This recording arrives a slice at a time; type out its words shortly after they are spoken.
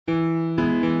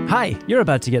Hi, you're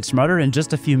about to get smarter in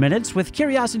just a few minutes with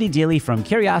Curiosity Daily from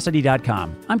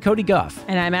Curiosity.com. I'm Cody Goff.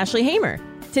 And I'm Ashley Hamer.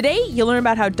 Today, you'll learn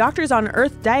about how doctors on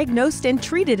Earth diagnosed and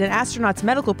treated an astronaut's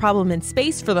medical problem in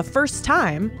space for the first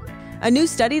time, a new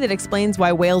study that explains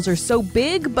why whales are so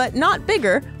big but not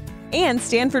bigger, and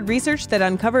Stanford research that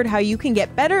uncovered how you can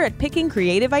get better at picking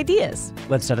creative ideas.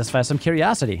 Let's satisfy some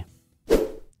curiosity.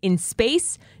 In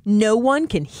space, no one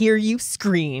can hear you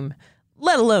scream,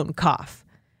 let alone cough.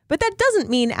 But that doesn't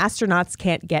mean astronauts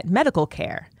can't get medical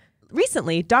care.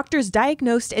 Recently, doctors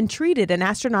diagnosed and treated an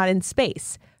astronaut in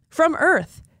space, from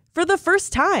Earth, for the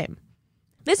first time.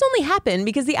 This only happened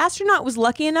because the astronaut was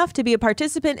lucky enough to be a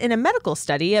participant in a medical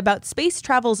study about space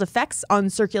travel's effects on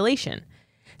circulation.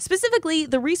 Specifically,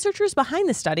 the researchers behind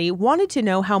the study wanted to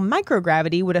know how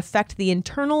microgravity would affect the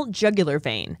internal jugular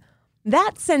vein.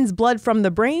 That sends blood from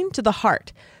the brain to the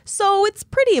heart, so it's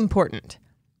pretty important.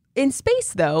 In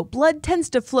space, though, blood tends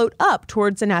to float up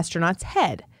towards an astronaut's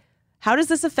head. How does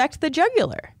this affect the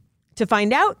jugular? To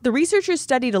find out, the researchers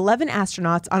studied 11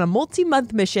 astronauts on a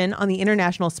multi-month mission on the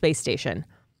International Space Station.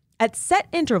 At set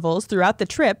intervals throughout the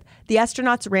trip, the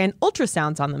astronauts ran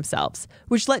ultrasounds on themselves,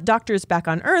 which let doctors back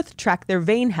on Earth track their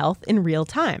vein health in real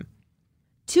time.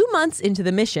 2 months into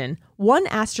the mission, one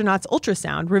astronaut's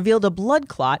ultrasound revealed a blood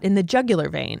clot in the jugular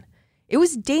vein. It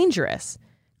was dangerous.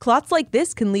 Clots like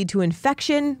this can lead to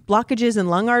infection, blockages in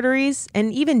lung arteries,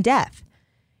 and even death.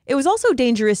 It was also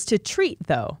dangerous to treat,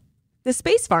 though. The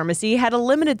space pharmacy had a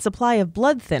limited supply of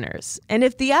blood thinners, and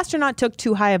if the astronaut took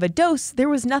too high of a dose, there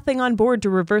was nothing on board to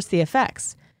reverse the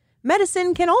effects.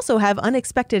 Medicine can also have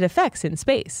unexpected effects in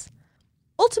space.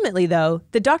 Ultimately, though,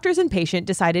 the doctors and patient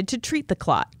decided to treat the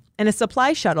clot, and a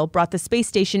supply shuttle brought the space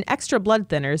station extra blood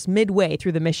thinners midway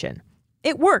through the mission.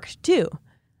 It worked, too.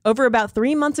 Over about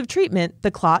 3 months of treatment, the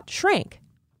clot shrank.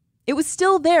 It was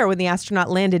still there when the astronaut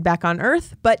landed back on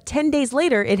Earth, but 10 days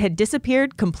later, it had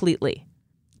disappeared completely.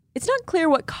 It's not clear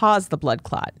what caused the blood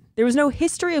clot. There was no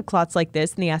history of clots like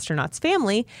this in the astronaut's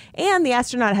family, and the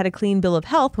astronaut had a clean bill of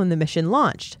health when the mission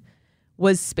launched.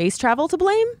 Was space travel to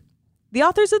blame? The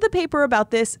authors of the paper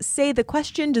about this say the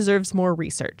question deserves more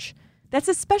research. That's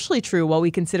especially true while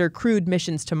we consider crewed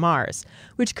missions to Mars,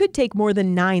 which could take more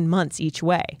than 9 months each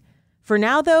way. For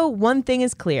now, though, one thing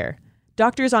is clear.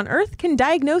 Doctors on Earth can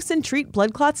diagnose and treat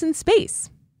blood clots in space.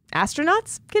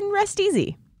 Astronauts can rest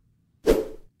easy.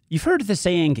 You've heard the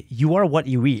saying, you are what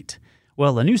you eat.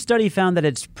 Well, a new study found that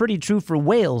it's pretty true for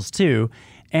whales, too.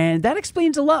 And that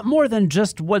explains a lot more than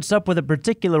just what's up with a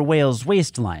particular whale's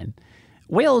waistline.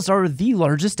 Whales are the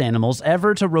largest animals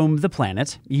ever to roam the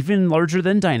planet, even larger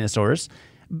than dinosaurs.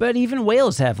 But even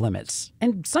whales have limits,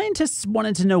 and scientists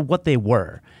wanted to know what they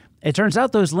were. It turns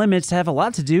out those limits have a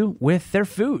lot to do with their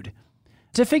food.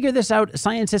 To figure this out,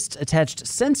 scientists attached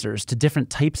sensors to different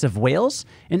types of whales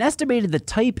and estimated the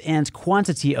type and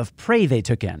quantity of prey they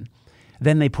took in.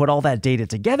 Then they put all that data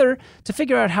together to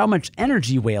figure out how much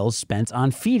energy whales spent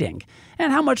on feeding,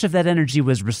 and how much of that energy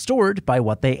was restored by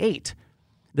what they ate.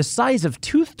 The size of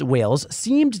toothed whales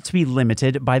seemed to be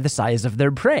limited by the size of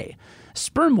their prey.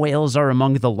 Sperm whales are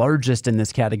among the largest in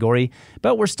this category,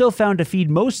 but were still found to feed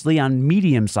mostly on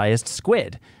medium-sized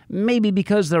squid, maybe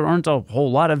because there aren't a whole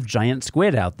lot of giant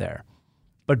squid out there.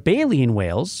 But baleen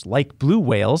whales, like blue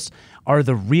whales, are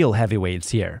the real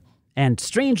heavyweights here. And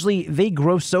strangely, they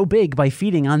grow so big by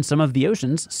feeding on some of the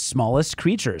ocean's smallest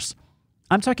creatures.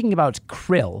 I'm talking about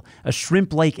krill, a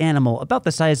shrimp-like animal about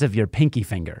the size of your pinky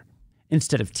finger.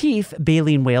 Instead of teeth,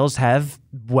 baleen whales have,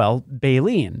 well,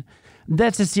 baleen.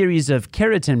 That's a series of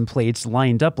keratin plates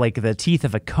lined up like the teeth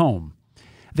of a comb.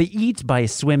 They eat by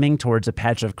swimming towards a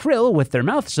patch of krill with their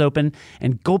mouths open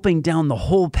and gulping down the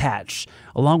whole patch,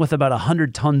 along with about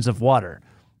 100 tons of water.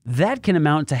 That can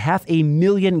amount to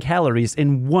 500,000 calories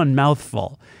in one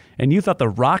mouthful. And you thought the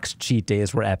Rock's cheat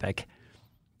days were epic.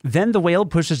 Then the whale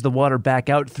pushes the water back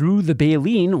out through the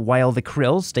baleen while the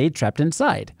krill stay trapped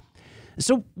inside.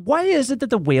 So why is it that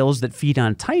the whales that feed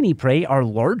on tiny prey are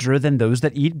larger than those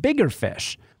that eat bigger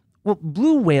fish? Well,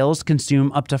 blue whales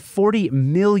consume up to 40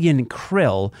 million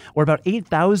krill, or about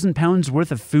 8,000 pounds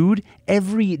worth of food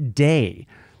every day.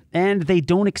 And they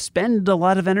don't expend a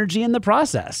lot of energy in the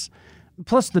process.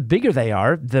 Plus, the bigger they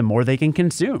are, the more they can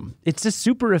consume. It's a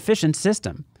super efficient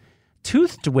system.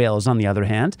 Toothed whales, on the other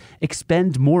hand,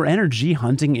 expend more energy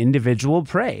hunting individual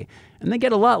prey, and they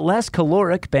get a lot less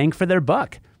caloric bang for their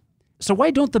buck. So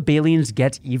why don't the baleens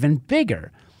get even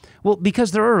bigger? Well,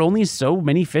 because there are only so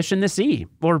many fish in the sea,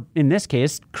 or in this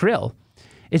case, krill.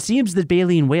 It seems that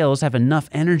baleen whales have enough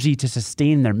energy to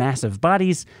sustain their massive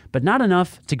bodies, but not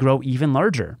enough to grow even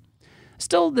larger.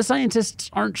 Still, the scientists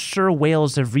aren't sure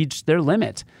whales have reached their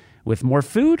limit. With more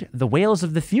food, the whales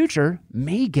of the future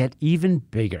may get even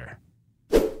bigger.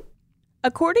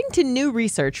 According to new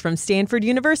research from Stanford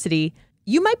University,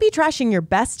 you might be trashing your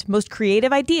best, most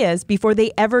creative ideas before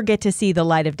they ever get to see the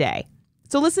light of day.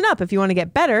 So listen up if you want to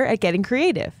get better at getting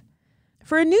creative.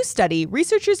 For a new study,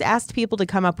 researchers asked people to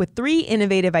come up with 3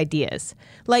 innovative ideas,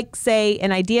 like, say,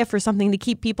 an idea for something to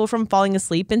keep people from falling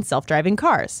asleep in self-driving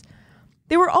cars.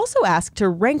 They were also asked to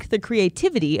rank the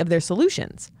creativity of their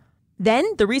solutions. Then,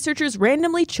 the researchers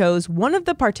randomly chose one of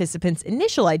the participants'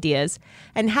 initial ideas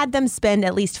and had them spend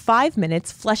at least 5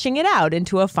 minutes fleshing it out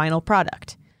into a final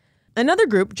product. Another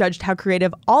group judged how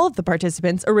creative all of the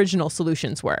participants' original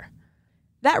solutions were.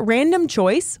 That random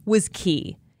choice was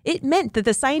key. It meant that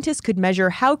the scientists could measure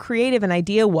how creative an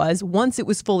idea was once it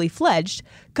was fully fledged,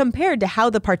 compared to how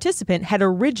the participant had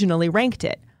originally ranked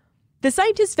it. The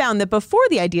scientists found that before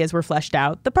the ideas were fleshed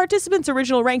out, the participants'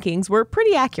 original rankings were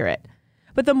pretty accurate.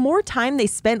 But the more time they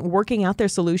spent working out their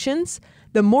solutions,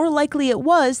 the more likely it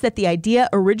was that the idea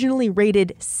originally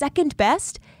rated second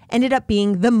best ended up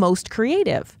being the most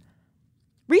creative.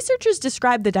 Researchers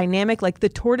described the dynamic like the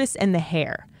tortoise and the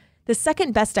hare. The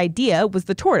second best idea was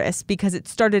the tortoise because it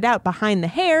started out behind the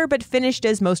hare but finished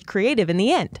as most creative in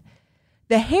the end.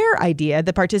 The hare idea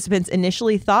the participants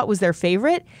initially thought was their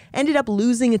favorite ended up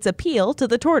losing its appeal to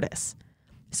the tortoise.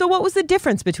 So what was the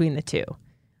difference between the two?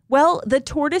 Well, the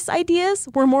tortoise ideas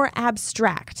were more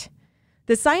abstract.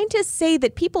 The scientists say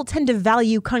that people tend to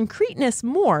value concreteness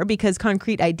more because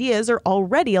concrete ideas are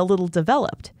already a little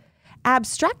developed.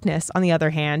 Abstractness, on the other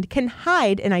hand, can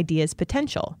hide an idea's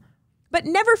potential. But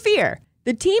never fear,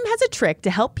 the team has a trick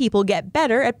to help people get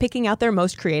better at picking out their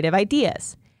most creative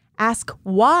ideas. Ask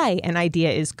why an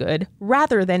idea is good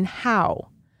rather than how.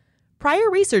 Prior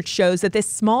research shows that this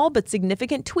small but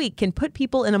significant tweak can put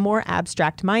people in a more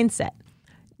abstract mindset.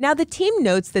 Now, the team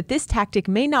notes that this tactic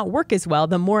may not work as well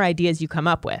the more ideas you come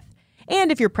up with.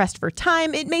 And if you're pressed for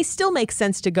time, it may still make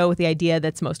sense to go with the idea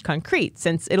that's most concrete,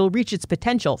 since it'll reach its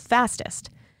potential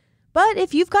fastest. But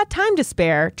if you've got time to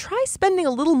spare, try spending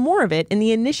a little more of it in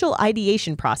the initial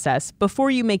ideation process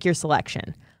before you make your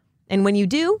selection. And when you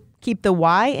do, keep the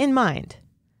why in mind.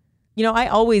 You know, I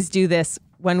always do this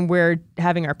when we're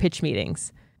having our pitch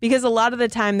meetings, because a lot of the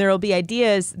time there will be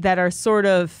ideas that are sort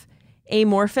of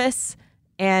amorphous,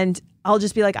 and I'll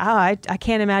just be like, I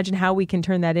can't imagine how we can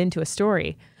turn that into a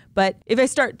story. But if I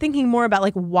start thinking more about,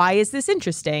 like, why is this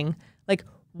interesting? Like,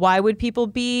 why would people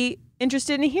be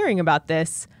interested in hearing about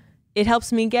this? It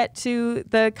helps me get to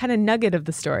the kind of nugget of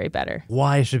the story better.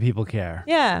 Why should people care?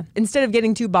 Yeah. Instead of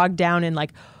getting too bogged down in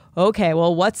like, okay,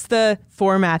 well, what's the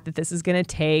format that this is going to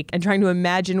take? And trying to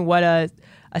imagine what a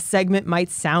segment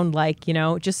might sound like, you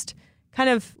know, just kind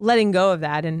of letting go of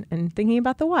that and thinking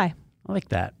about the why. I like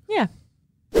that. Yeah.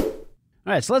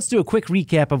 All right, so let's do a quick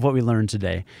recap of what we learned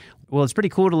today. Well, it's pretty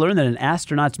cool to learn that an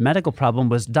astronaut's medical problem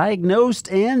was diagnosed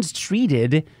and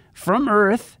treated from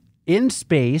Earth in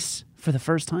space for the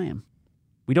first time.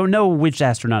 We don't know which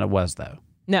astronaut it was, though.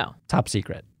 No. Top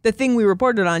secret. The thing we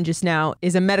reported on just now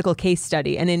is a medical case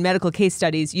study. And in medical case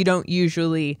studies, you don't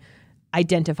usually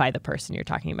identify the person you're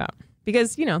talking about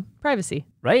because, you know, privacy.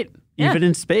 Right? Yeah. Even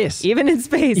in space. Even in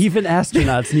space. Even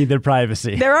astronauts need their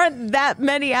privacy. There aren't that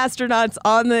many astronauts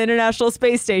on the International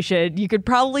Space Station. You could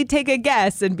probably take a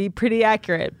guess and be pretty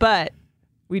accurate, but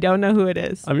we don't know who it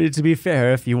is. I mean, to be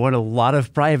fair, if you want a lot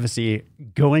of privacy,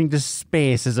 going to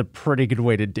space is a pretty good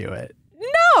way to do it.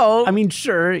 No. I mean,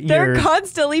 sure. They're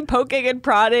constantly poking and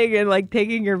prodding and like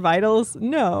taking your vitals.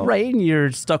 No. Right. And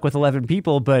you're stuck with 11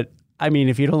 people. But I mean,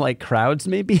 if you don't like crowds,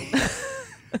 maybe.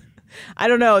 I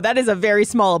don't know. That is a very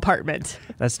small apartment.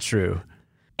 That's true.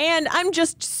 And I'm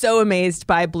just so amazed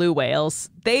by blue whales.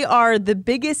 They are the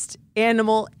biggest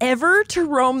animal ever to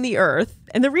roam the earth.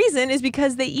 And the reason is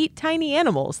because they eat tiny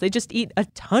animals. They just eat a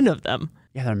ton of them.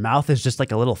 Yeah, their mouth is just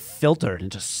like a little filter and it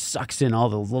just sucks in all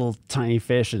the little tiny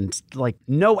fish and it's like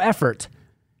no effort.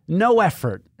 No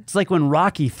effort. It's like when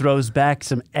Rocky throws back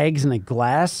some eggs in a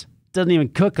glass, doesn't even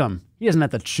cook them. He doesn't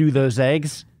have to chew those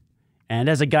eggs. And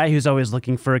as a guy who's always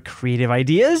looking for creative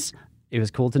ideas, it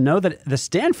was cool to know that the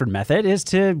Stanford method is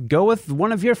to go with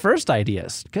one of your first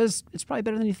ideas because it's probably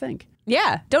better than you think.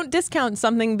 Yeah, don't discount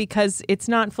something because it's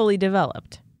not fully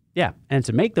developed. Yeah, and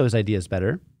to make those ideas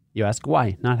better, you ask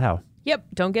why, not how. Yep,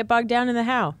 don't get bogged down in the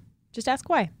how. Just ask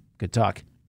why. Good talk.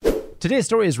 Today's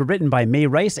stories were written by May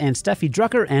Rice and Steffi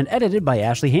Drucker and edited by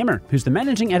Ashley Hamer, who's the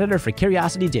managing editor for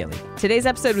Curiosity Daily. Today's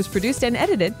episode was produced and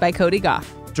edited by Cody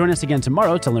Goff. Join us again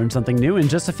tomorrow to learn something new in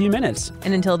just a few minutes.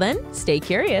 And until then, stay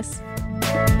curious.